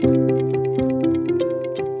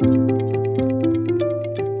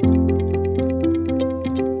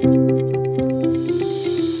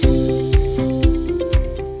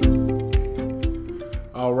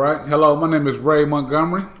my name is Ray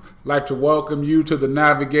Montgomery. I'd like to welcome you to the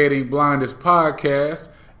Navigating Blindness podcast.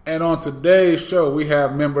 And on today's show, we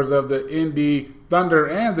have members of the Indy Thunder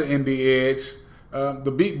and the Indy Edge,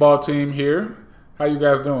 the beat ball team here. How you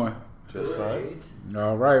guys doing? Just fine.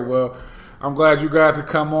 All right. Well, I'm glad you guys could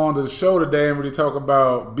come on to the show today and really talk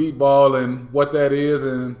about beat ball and what that is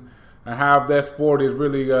and how that sport is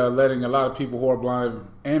really letting a lot of people who are blind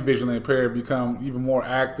and visually impaired become even more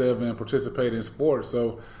active and participate in sports.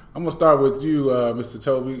 So I'm going to start with you, Mr.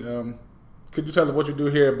 Toby. Could you tell us what you do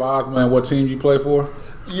here at Bosma and what team you play for?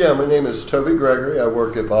 Yeah, my name is Toby Gregory. I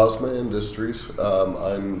work at Bosma Industries.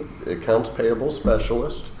 I'm accounts payable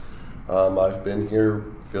specialist. I've been here,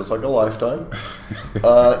 feels like a lifetime.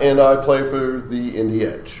 And I play for the Indy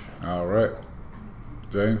Edge. All right.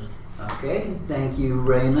 James? Okay, thank you,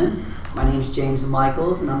 Raymond. My name is James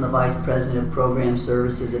Michaels, and I'm the Vice President of Program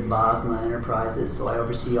Services at Bosma Enterprises. So I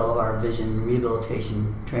oversee all of our vision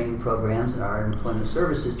rehabilitation training programs and our employment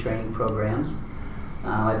services training programs.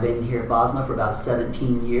 I've been here at Bosma for about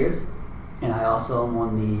 17 years, and I also am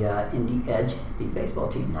on the Indy Edge beat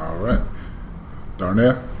baseball team. All right.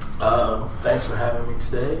 Darnell? Thanks for having me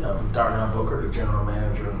today. I'm Darnell Booker, the General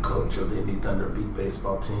Manager and Coach of the Indy Thunder beat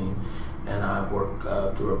baseball team. And I work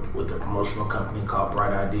with a promotional company called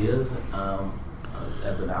Bright Ideas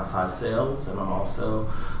as an outside sales, and I'm also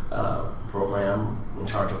in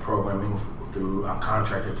charge of programming I'm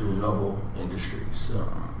contracted through Noble Industries, so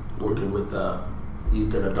working with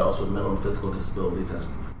youth and adults with mental and physical disabilities as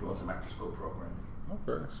doing some after school programming.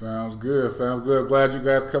 Okay, sounds good. Glad you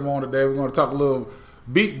guys come on today. We're going to talk a little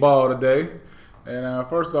beat ball today. And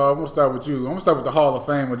first off, I'm going to start with you. I'm going to start with the Hall of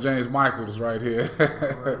Famer, James Michaels, right here.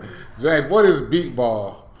 Right. James, what is beat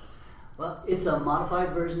ball? Well, it's a modified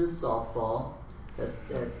version of softball that's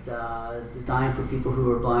designed for people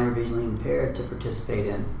who are blind or visually impaired to participate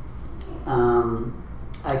in.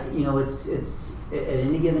 It's at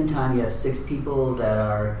any given time you have six players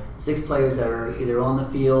that are either on the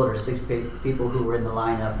field or six people who are in the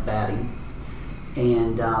lineup batting,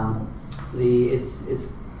 and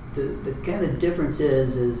The kind of difference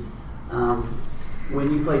is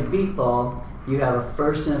when you play beat ball, you have a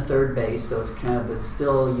first and a third base, so it's kind of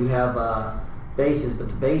you have bases, but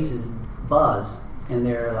the bases buzz, and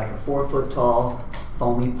they're like a 4-foot tall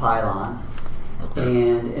foamy pylon. Okay.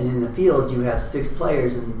 And in the field you have six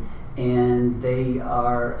players, and they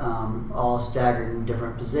are all staggered in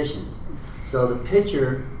different positions. So the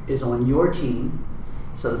pitcher is on your team,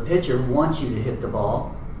 so the pitcher wants you to hit the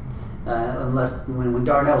ball. Unless when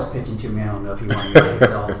Darnell was pitching to me, I don't know if he wanted to hit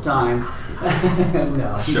it all the time.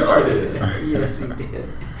 No, sure I did. Yes, he did.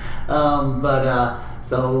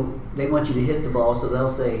 So they want you to hit the ball, so they'll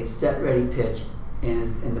say set, ready, pitch,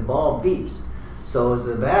 and the ball beeps. So as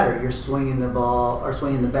the batter, you're swinging the ball or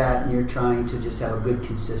swinging the bat, and you're trying to just have a good,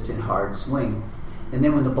 consistent, hard swing. And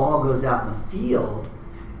then when the ball goes out in the field,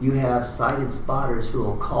 you have sighted spotters who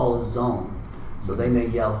will call a zone. So they may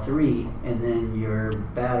yell 3, and then your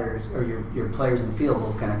batters or your players in the field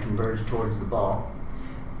will kind of converge towards the ball.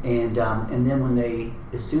 And then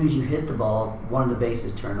as soon as you hit the ball, one of the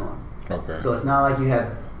bases turn on. Okay. So it's not like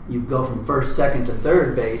you go from first, second to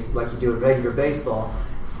third base like you do in regular baseball.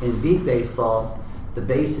 In beat baseball, the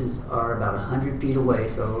bases are about 100 feet away,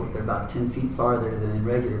 so they're about 10 feet farther than in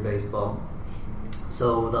regular baseball.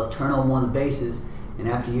 So they'll turn on one of the bases, and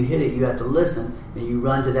after you hit it, you have to listen, and you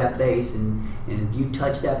run to that base, and if you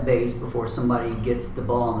touch that base before somebody gets the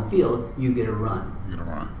ball on the field, you get a run. You get a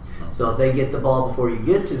run. Okay. So if they get the ball before you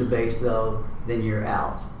get to the base, though, then you're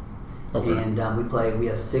out. Okay. And we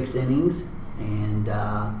have 6 innings, and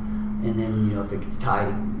then if it gets tied,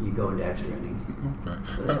 you go into extra innings. Okay.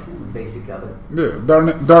 So that's kind of the basic of it. Yeah,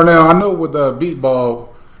 Darnell, I know with beat ball,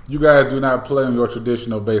 you guys do not play on your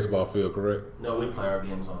traditional baseball field, correct? No, we play our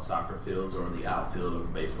games on soccer fields or the outfield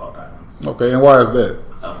of baseball diamonds. Okay, and why is that?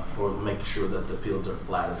 For making sure that the fields are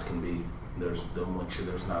flat as can be. They'll make sure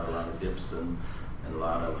there's not a lot of dips and a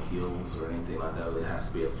lot of hills or anything like that. It has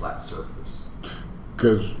to be a flat surface.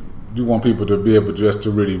 Because you want people to be able just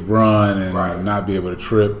to really run and right. Not be able to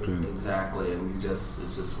trip. Exactly, and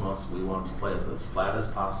we want to play as flat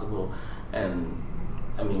as possible, and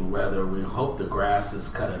rather we hope the grass is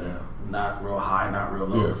cut at not real high, not real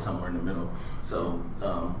low, but somewhere in the middle. So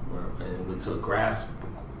so grass,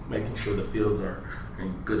 making sure the fields are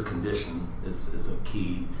in good condition is a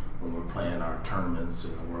key when we're playing our tournaments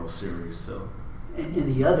in the World Series. So, and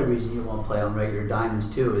the other reason you want to play on regular diamonds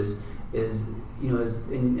too is as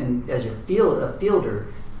a fielder,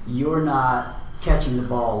 you're not catching the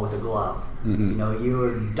ball with a glove. Mm-hmm.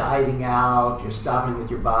 You're diving out, you're stopping with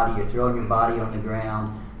your body, you're throwing your body on the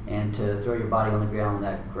ground, and to throw your body on the ground on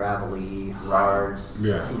that gravelly, hard,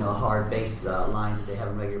 hard base lines that they have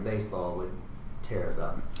in regular baseball would tear us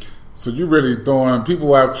up. So you really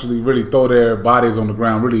people actually really throw their bodies on the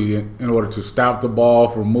ground really in order to stop the ball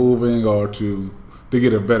from moving or to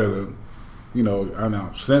get a better,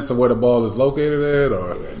 sense of where the ball is located at,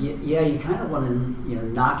 or yeah, you kind of want to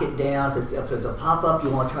knock it down. If it's a pop up, you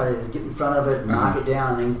want to try to get in front of it, knock it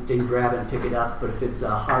down, and then grab it and pick it up. But if it's a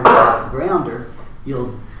hard shot grounder,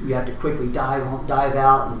 you have to quickly dive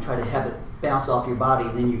out and try to have it bounce off your body,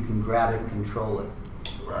 and then you can grab it and control it.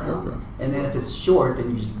 Right. Okay. And then if it's short,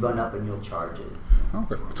 then you just run up and you'll charge it.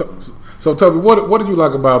 Okay. So Toby, what do you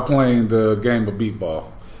like about playing the game of beat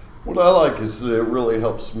ball? What I like is that it really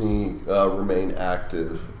helps me remain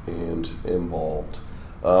active and involved.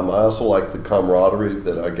 I also like the camaraderie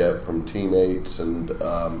that I get from teammates and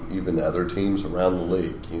even other teams around the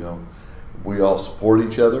league. We all support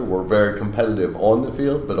each other. We're very competitive on the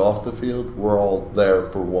field, but off the field, we're all there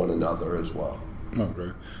for one another as well.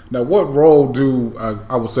 Okay. Now, what role do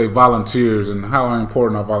I would say volunteers, and how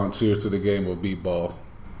important are volunteers to the game of beat ball?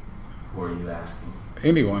 What are you asking?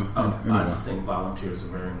 Anyone. I just think volunteers are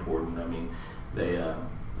very important. I mean, they're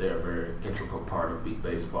a very integral part of beat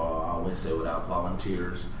baseball. I always say without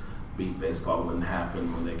volunteers, beat baseball wouldn't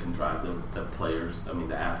happen when they can drive the players,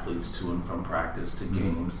 the athletes to and from practice, to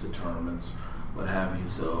games, to tournaments, what have you.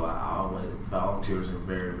 So volunteers are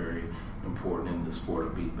very, very important in the sport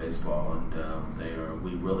of beat baseball, and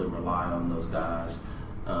we really rely on those guys,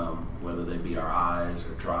 whether they be our eyes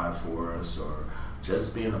or drive for us or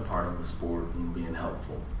just being a part of the sport and being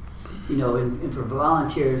helpful. And for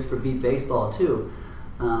volunteers for beat baseball too,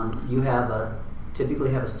 you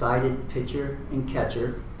typically have a sighted pitcher and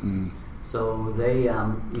catcher. So they,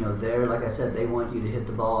 they're, like I said, they want you to hit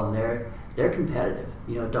the ball, and they're competitive.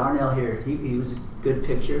 Darnell here, he was a good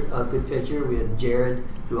pitcher. We had Jared,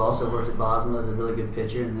 who also works at Bosma, is a really good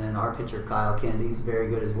pitcher, and then our pitcher Kyle Kennedy is very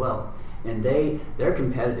good as well. And they're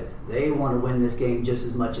competitive. They want to win this game just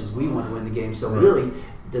as much as we want to win the game. So really,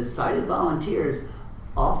 the sighted volunteers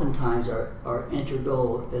oftentimes are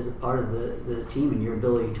integral as a part of the team and your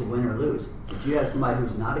ability to win or lose. If you have somebody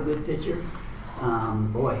who's not a good pitcher,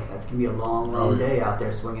 that can be a long day out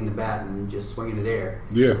there swinging the bat and just swinging it air.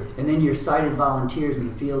 Yeah. And then your sighted volunteers in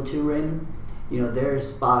the field too, Raymond, they're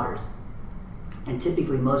spotters. And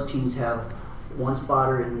typically most teams have one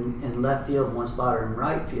spotter in left field and one spotter in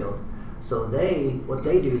right field. So what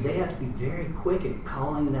they do is they have to be very quick at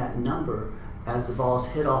calling that number as the ball's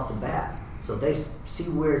hit off the bat. So they see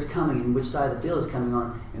where it's coming and which side of the field is coming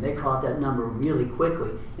on, and they call that number really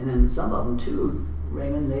quickly. And then some of them too,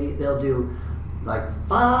 Raymond, they'll do like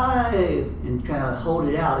 5 and kind of hold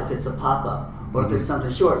it out if it's a pop-up. Or if it's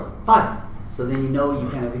something short, 5. So then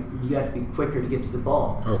you have to be quicker to get to the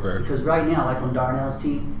ball. Okay. Because right now, like on Darnell's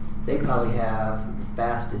team, they probably have the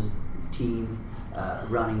fastest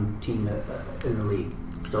running team in the league.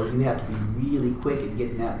 So you have to be really quick at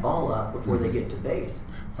getting that ball up before they get to base.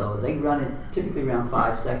 So they run it typically around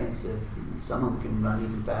 5 seconds. Some of them can run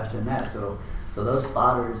even faster than that. So those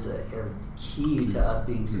spotters are key to us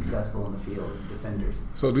being successful in the field as defenders.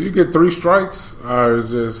 So do you get 3 strikes, or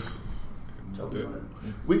is this?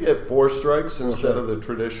 We get 4 strikes instead of the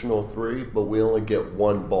traditional 3, but we only get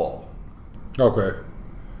 1 ball. Okay.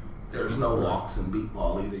 There's no walks in beat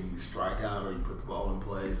ball either. You strike out or you put the ball in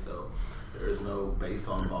play. So there is no base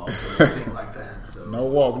on balls or anything like that. So no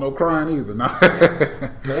walk, no crying either. No.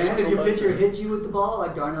 And if your pitcher hits you with the ball,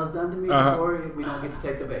 like Darnell's done to me before, we don't get to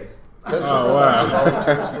take the base. Wow.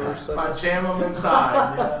 I jam them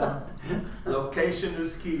inside. Yeah. Location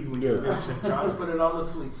is key when you're pitching. Try to put it on the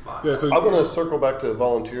sweet spot. Yeah, so I want to circle back to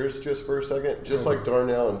volunteers just for a second. Just like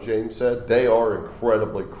Darnell and James said, they are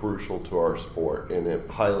incredibly crucial to our sport and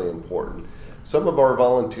highly important. Some of our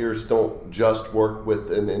volunteers don't just work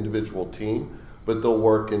with an individual team, but they'll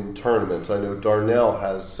work in tournaments. I know Darnell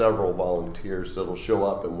has several volunteers that'll show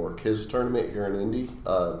up and work his tournament here in Indy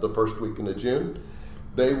the first weekend of June.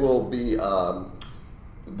 They will be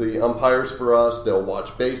the umpires for us. They'll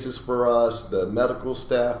watch bases for us. The medical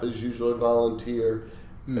staff is usually volunteer.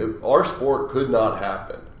 Our sport could not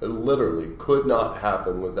happen. It literally could not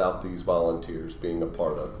happen without these volunteers being a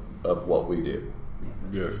part of what we do.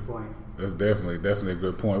 Yes, that's definitely a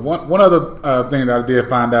good point. One other thing that I did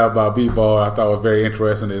find out about beat ball I thought was very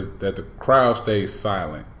interesting is that the crowd stays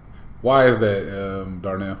silent. Why is that,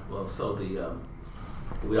 Darnell? Well, so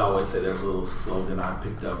we always say there's a little slogan I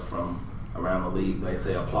picked up from around the league. They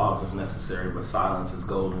say applause is necessary, but silence is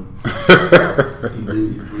golden.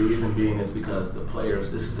 The reason being is because the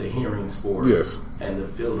players, this is a hearing sport. Yes. And the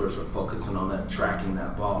fielders are focusing on that, tracking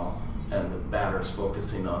that ball. and the batter's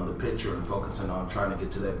focusing on the pitcher and focusing on trying to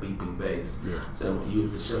get to that beeping base. Yeah. So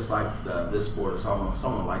it's just like this sport. It's almost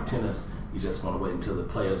something like tennis. You just want to wait until the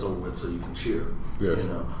play is over with so you can cheer. Yes. You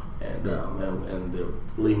know, and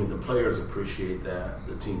believe me, the players appreciate that.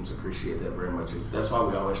 The teams appreciate that very much. That's why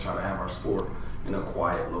we always try to have our sport in a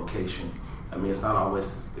quiet location. I mean, it's not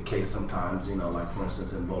always the case sometimes, you know, like for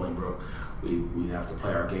instance in Bolingbrook, we have to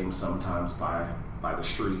play our games sometimes by the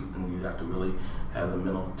street, and you have to really have the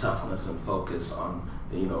mental toughness and focus on,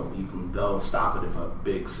 you know, they'll stop it if a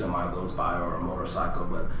big semi goes by or a motorcycle,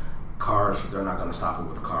 but cars, they're not going to stop it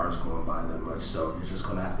with cars going by that much, so you're just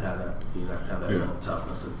going to have that mental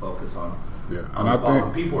toughness and focus on. Yeah, and I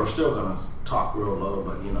think people are still going to talk real low,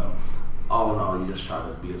 but you know, all in all, you just try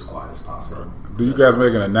to be as quiet as possible. Do you guys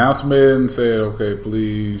make an announcement and say, okay,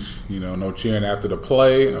 please, you know, no cheering after the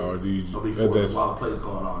play, or do you? While the play's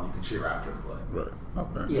going on, you can cheer after the play. Right.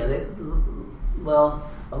 Okay. Yeah. Well,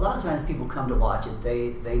 a lot of times people come to watch it.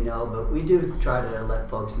 They know, but we do try to let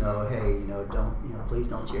folks know, hey, you know, please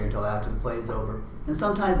don't cheer until after the play is over. And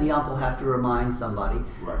sometimes the ump will have to remind somebody,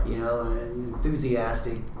 right. You know, an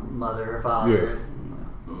enthusiastic mother or father. Yes.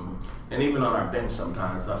 And even on our bench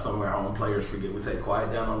sometimes, some of our own players forget. We say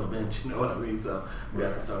quiet down on the bench, you know what I mean? So we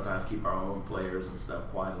have to sometimes keep our own players and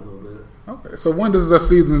stuff quiet a little bit. Okay, so when does the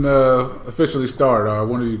season officially start?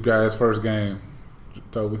 When are you guys' first game,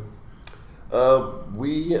 Toby?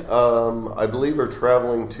 We, I believe, are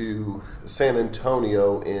traveling to San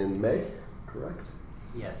Antonio in May, correct?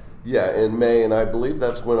 Yes. Yeah, in May, and I believe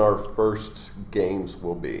that's when our first games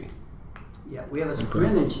will be. Yeah, we have a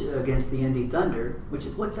scrimmage against the Indy Thunder,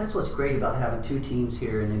 that's what's great about having two teams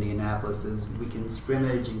here in Indianapolis is we can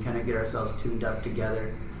scrimmage and kind of get ourselves tuned up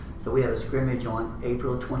together. So we have a scrimmage on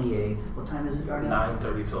April 28th. What time is it, Darnell?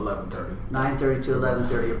 9:30 to 11:30. 9:30 to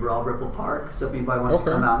 11:30 at Broad Ripple Park. So if anybody wants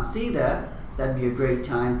to come out and see that, that'd be a great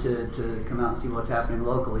time to come out and see what's happening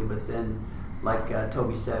locally. But then, like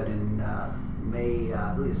Toby said, in May,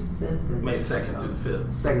 I believe it's 5th. May 2nd through the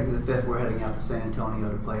 5th. 2nd through the 5th, we're heading out to San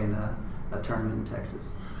Antonio to play in a tournament in Texas.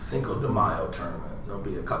 Cinco de Mayo tournament. There'll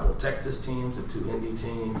be a couple of Texas teams and 2 Indy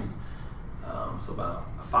teams. So about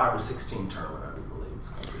a 5 or 6 team tournament, I do believe is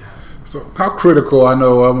going to be happening. So how critical, I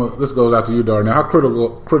know, this goes out to you, Darnell, how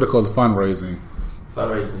critical is fundraising?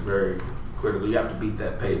 Fundraising is very critical. You have to beat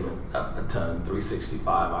that pavement a ton,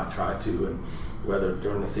 365. I try to, and whether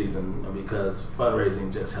during the season, because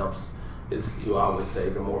fundraising just helps. You always say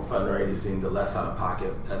the more fundraising, the less out of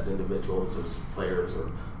pocket as individuals or players or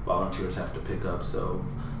volunteers have to pick up. So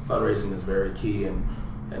fundraising is very key, and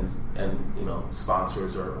you know,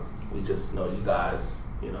 sponsors we just know you guys,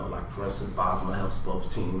 you know, like for instance Bosma helps both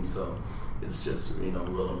teams, so it's just, you know,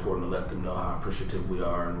 real important to let them know how appreciative we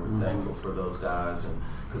are, and we're thankful for those guys, and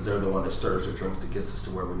because they're the one that stirs the drinks that gets us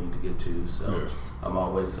to where we need to get to. So yes. I'm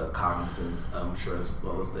always cognizant, I'm sure as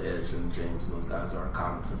well as the Edge and James and those guys are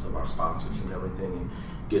cognizant of our sponsors and everything and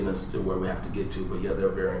getting us to where we have to get to. But yeah, they're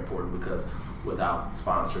very important, because without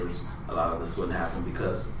sponsors, a lot of this wouldn't happen,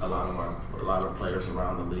 because a lot of players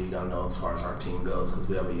around the league, I know as far as our team goes, because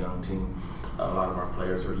we have a young team, a lot of our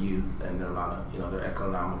players are youth, and they're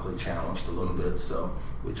economically challenged a little bit, so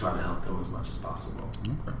we try to help them as much as possible.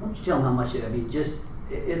 Okay. Why don't you tell them how much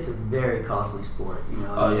it's a very costly sport, you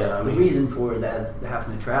know. Oh yeah, the reason for that,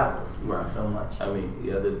 having to travel so much. I mean,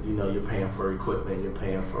 yeah, you're paying for equipment, you're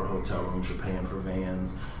paying for hotel rooms, you're paying for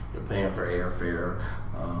vans, you're paying for airfare,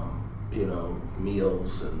 you know,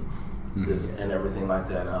 meals and this and everything like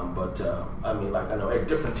that. But I mean, like I know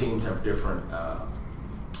different teams have different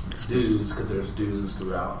dues, because there's dues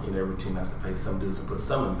throughout. You know, every team has to pay some dues and put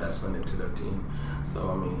some investment into their team.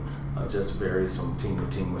 So I mean, just varies from team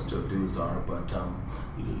to team what your dues are. But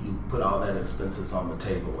you put all that expenses on the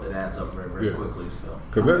table, it adds up very, very quickly. So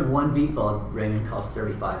one beat ball, Raymond, costs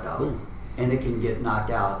 $35, and it can get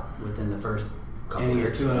knocked out within the first inning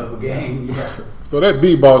or two of a game. Yeah. So that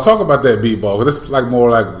beat ball, talk about that beat ball. It's like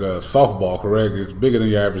more like a softball, correct? It's bigger than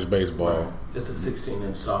your average baseball. Right. It's a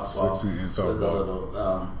 16-inch softball. 16-inch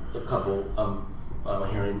softball. With a couple,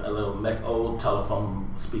 hearing a little old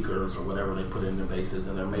telephone speakers or whatever they put in the bases,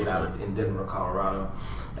 and they're made out in Denver, Colorado.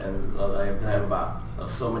 And I have about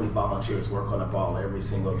so many volunteers work on the ball every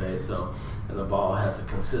single day. So, and the ball has a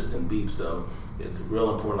consistent beep. So it's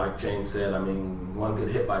real important, like James said. I mean, one good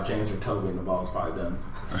hit by James or Toby and the ball's probably done.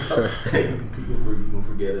 So you can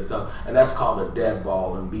forget it. So, and that's called a dead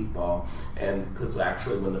ball and beat ball. And because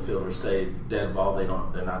actually, when the fielders say dead ball,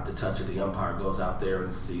 they're not to touch it. The umpire goes out there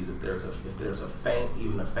and sees if there's a faint,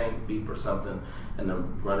 even a faint beep or something, and the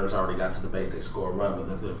runner's already got to the base, they score a run.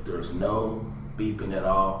 But if there's no beeping at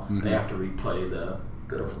all, they have to replay the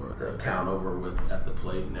the count over with at the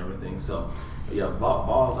plate and everything. So, yeah,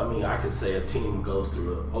 balls. I mean, I could say a team goes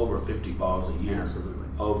through over 50 balls a year. Absolutely.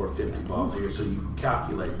 Over 50 balls a year. So you can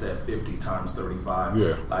calculate that 50 times 35.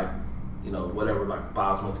 Yeah. Like, whatever. Like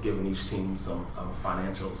Bosma's giving each team some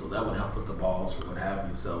financial, so that would help with the balls or what have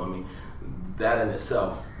you. So I mean, that in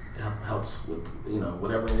itself helps with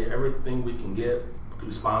whatever everything we can get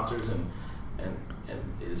through sponsors and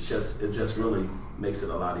it just really makes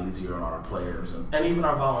it a lot easier on our players and even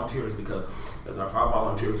our volunteers, because if our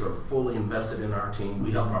volunteers are fully invested in our team,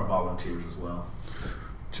 we help our volunteers as well.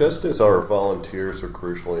 Just as our volunteers are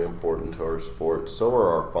crucially important to our sport, so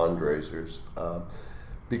are our fundraisers.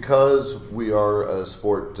 Because we are a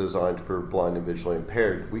sport designed for blind and visually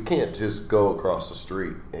impaired, we can't just go across the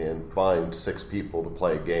street and find 6 people to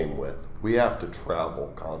play a game with. We have to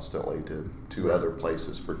travel constantly to other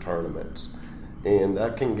places for tournaments, and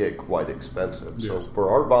that can get quite expensive. Yes. So for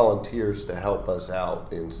our volunteers to help us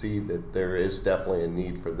out and see that there is definitely a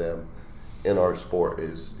need for them in our sport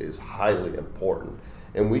is highly important.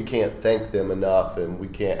 And we can't thank them enough, and we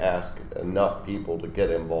can't ask enough people to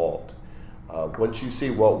get involved. Once you see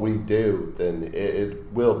what we do, then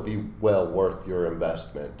it will be well worth your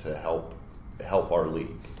investment to help our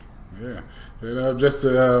league. Yeah, and just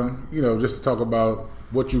to talk about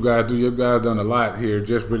what you guys do. You guys done a lot here,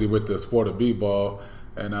 just really with the sport of b-ball,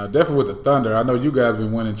 and definitely with the Thunder. I know you guys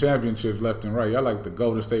been winning championships left and right. Y'all like the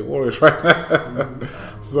Golden State Warriors right now.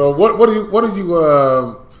 So what do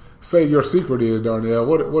you say your secret is, Darnell?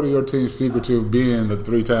 What are your team's secret to being the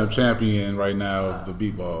 3-time champion right now of the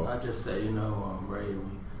b-ball? I just say, Ray,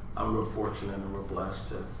 I'm real fortunate and real blessed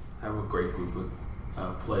to have a great group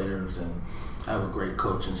of players and have a great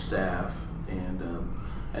coaching staff,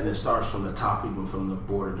 and it starts from the top, even from the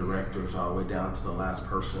board of directors all the way down to the last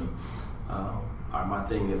person. My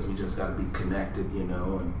thing is we just got to be connected,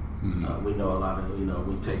 and we know a lot of,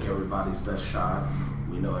 we take everybody's best shot.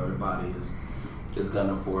 We know everybody is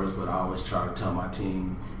gunning for us, but I always try to tell my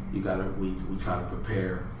team, we try to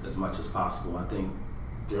prepare as much as possible. I think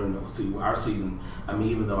during our season,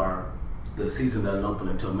 even though the season doesn't open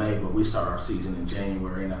until May, but we start our season in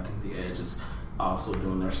January, and I think the Edge is also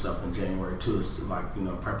doing their stuff in January too. It's like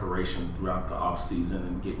preparation throughout the off season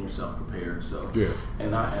and getting yourself prepared. So yeah,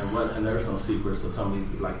 and there's no secret. So some of these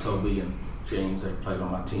like Toby and James, they've played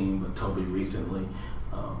on my team, but Toby recently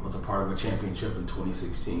was a part of a championship in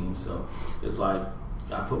 2016. So it's like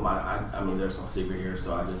I put there's no secret here.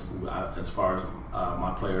 So as far as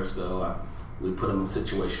my players go, we put them in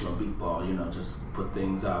situational beat ball, just put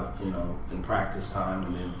things out, in practice time,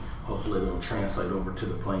 and then hopefully it'll translate over to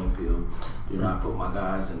the playing field. I put my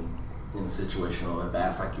guys in situational at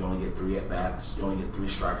bats, like you only get 3 at bats, you only get 3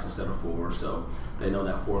 strikes instead of 4, so they know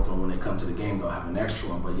that 4th one when they come to the game they'll have an extra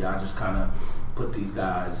one. But I just kind of put these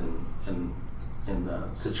guys in the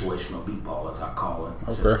situational beat ball, as I call it.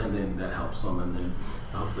 Okay. And then that helps them, and then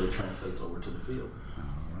hopefully it translates over to the field.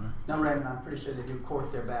 Now, Raymond, I'm pretty sure they do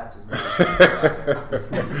cork their bats as well.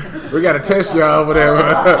 We got to test y'all over there.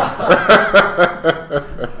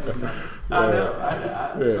 I know.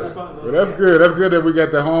 It's fun. Well, that's good. That's good that we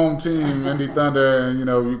got the home team, Indy Thunder, and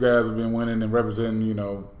you guys have been winning and representing,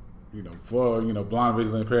 for blind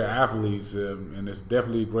visually impaired athletes, and it's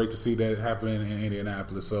definitely great to see that happening in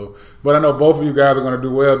Indianapolis. So, but I know both of you guys are going to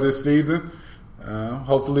do well this season.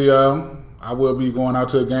 Hopefully, I will be going out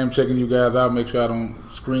to a game, checking you guys out, make sure I don't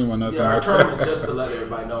scream or nothing. Yeah, our like tournament, that. just to let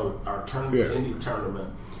everybody know, our tournament, the Indy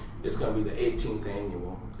tournament, is going to be the 18th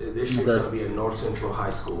annual. This year's going to be at North Central High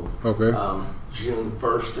School. Okay. June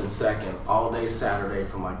 1st and 2nd, all day Saturday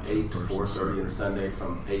from like 8 to 4:30, and Sunday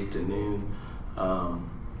from 8 to noon.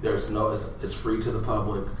 It's free to the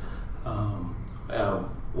public.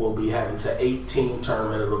 We'll be having an 8-team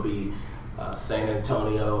tournament. It'll be San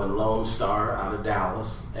Antonio and Lone Star out of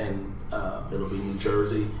Dallas, and it'll be New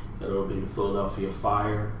Jersey. It'll be the Philadelphia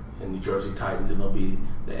Fire and New Jersey Titans, and it'll be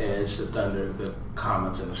the Edge, the Thunder, the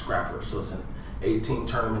Comets, and the Scrappers. So it's an 8-team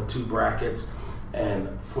tournament, 2 brackets, and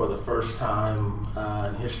for the first time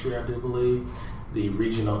in history, I do believe, the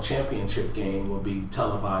regional championship game will be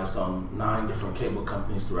televised on 9 different cable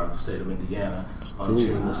companies throughout the state of Indiana on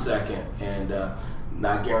June the 2nd, and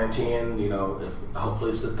not guaranteeing, if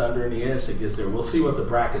hopefully it's the Thunder and the Edge that gets there. We'll see what the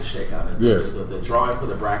brackets shake out as. Yes. The drawing for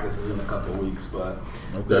the brackets is in a couple of weeks, but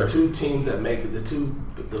the 2 teams that make it, the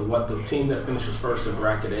team that finishes first in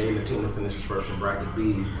bracket A and the team that finishes first in bracket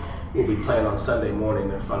B will be playing on Sunday morning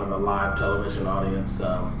in front of a live television audience.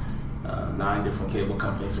 9 different cable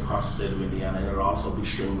companies across the state of Indiana, and it'll also be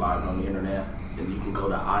streamed live on the internet. And you can go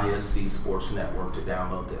to ISC Sports Network to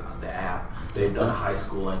download the app. They've done high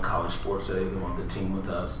school and college sports, so they want the team with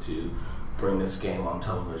us to bring this game on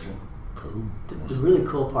television. Cool. The really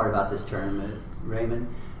cool part about this tournament, Raymond,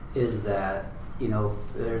 is that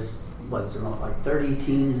there's like 30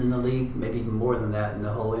 teams in the league, maybe even more than that in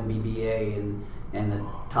the whole NBBA, and the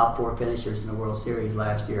top 4 finishers in the World Series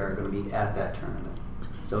last year are going to be at that tournament.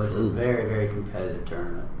 So it's a very, very competitive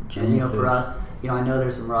tournament. And for us, I know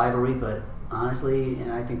there's some rivalry, but honestly,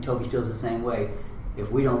 and I think Toby feels the same way. If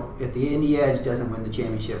the Indy Edge doesn't win the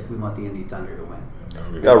championship, we want the Indy Thunder to win.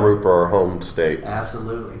 You got to root for our home state.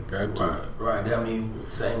 Absolutely. Got to. Right. I mean,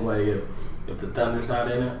 same way. If the Thunder's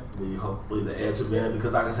not in it, we hopefully the Edge will be in it,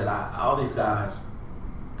 because, like I said, all these guys,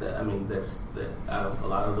 a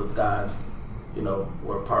lot of those guys,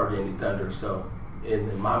 were part of the Indy Thunder. So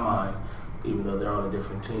in my mind, even though they're on a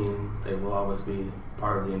different team, they will always be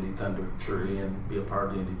part of the Indy Thunder tree and be a part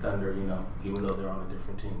of the Indy Thunder, even though they're on a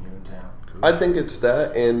different team here in town. I think it's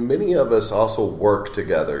that, and many of us also work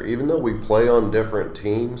together. Even though we play on different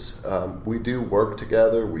teams, we do work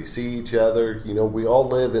together. We see each other. We all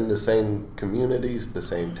live in the same communities, the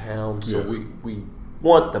same towns, so yes. we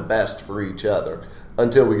want the best for each other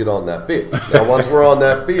until we get on that field. Now, once we're on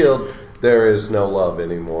that field, there is no love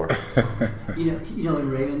anymore. In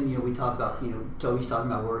Raven, we talk about, Toby's talking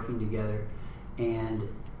about working together, and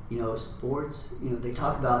sports. They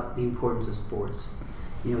talk about the importance of sports.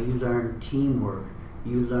 You learn teamwork,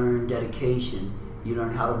 you learn dedication, you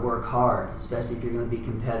learn how to work hard, especially if you're going to be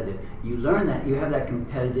competitive. You learn that you have that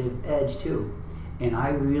competitive edge too. And I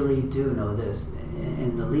really do know this.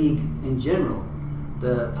 In the league in general,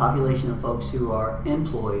 the population of folks who are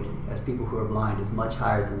employed as people who are blind is much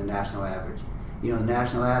higher than the national average. The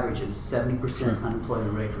national average is 70%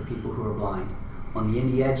 unemployment rate for people who are blind. On the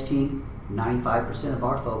Indy Edge team, 95% of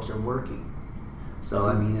our folks are working.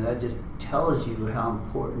 So, that just tells you how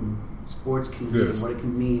important sports can be and what it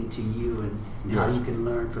can mean to you and how you can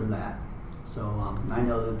learn from that. So, I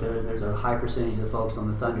know that there's a high percentage of the folks on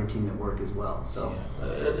the Thunder team that work as well. So,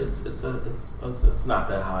 it's not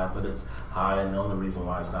that high, but it's high, and the only reason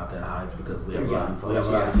why it's not that high is because we have a lot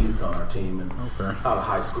of youth on our team, and a lot of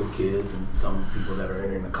high school kids, and some people that are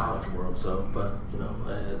entering the college world. So, but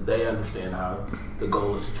they understand how the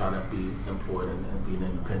goal is to try to be employed and being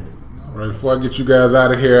independent. All right, before I get you guys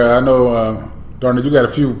out of here, I know, Darnell, you got a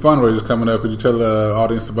few fundraisers coming up. Could you tell the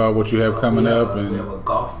audience about what you have coming up? We have a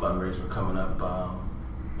golf fundraiser coming up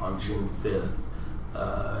on June 5th.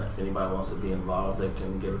 If anybody wants to be involved, they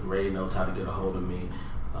can Ray knows how to get a hold of me.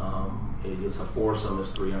 It's a foursome.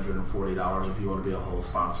 It's $340. If you want to be a whole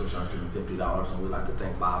sponsor, it's $150. And we'd like to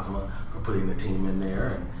thank Bosma for putting the team in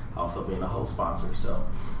there and also being a whole sponsor. So,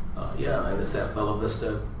 and it's at Bella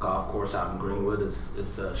Vista Golf Course out in Greenwood.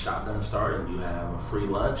 It's a shotgun start, and you have a free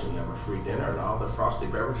lunch, and you have a free dinner, and all the frosty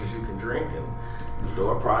beverages you can drink, and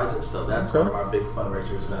door prizes. So that's one of our big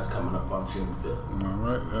fundraisers, and that's coming up on June 5th. All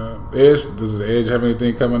right. Edge, does the Edge have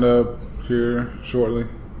anything coming up here shortly?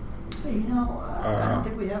 I don't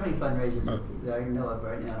think we have any fundraisers that I know of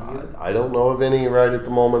right now. I don't know of any right at the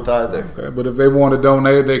moment either. Okay, but if they want to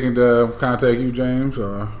donate, they can contact you, James.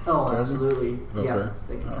 Or absolutely. Okay. Yeah,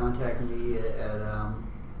 they can contact me at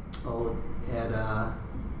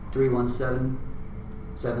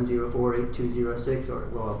 317-704-8206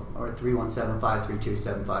 or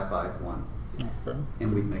 317-532-7551. Okay.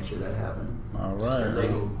 And we'd make sure that happened. All right. And they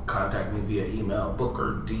can contact me via email,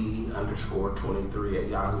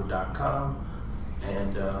 bookerd_23@yahoo.com.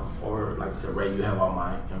 And, or like I said, Ray, you have all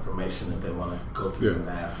my information if they want to go through and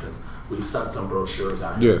ask us. We've sent some brochures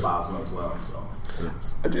out here in Bosma as well. So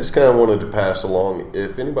I just kind of wanted to pass along,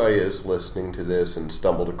 if anybody is listening to this and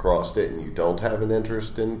stumbled across it and you don't have an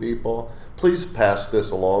interest in beat ball, please pass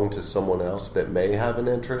this along to someone else that may have an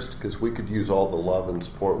interest, because we could use all the love and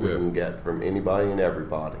support we can get from anybody and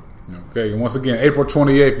everybody. Okay, and once again, April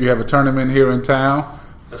 28th, you have a tournament here in town.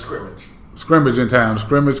 A scrimmage in town,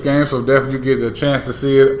 scrimmage game. So definitely you get a chance to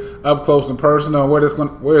see it up close and personal. Where is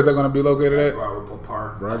that going to be located at? Broad Ripple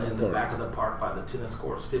Park, in the back of the park by the tennis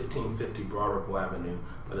courts, 1550 Broad Ripple Avenue.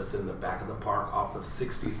 But it's in the back of the park off of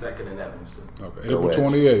 62nd and Evanston. Okay, April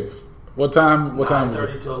 28th. What time?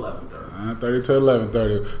 9:30 to 11:30. 9:30 to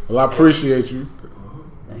 11:30. Well, I appreciate you.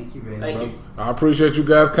 Thank you, Ray. Thank you. I appreciate you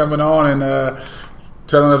guys coming on and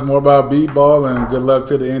telling us more about beat ball, and good luck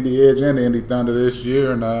to the Indy Edge and the Indy Thunder this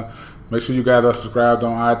year. And make sure you guys are subscribed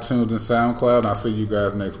on iTunes and SoundCloud, and I'll see you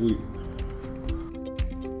guys next week.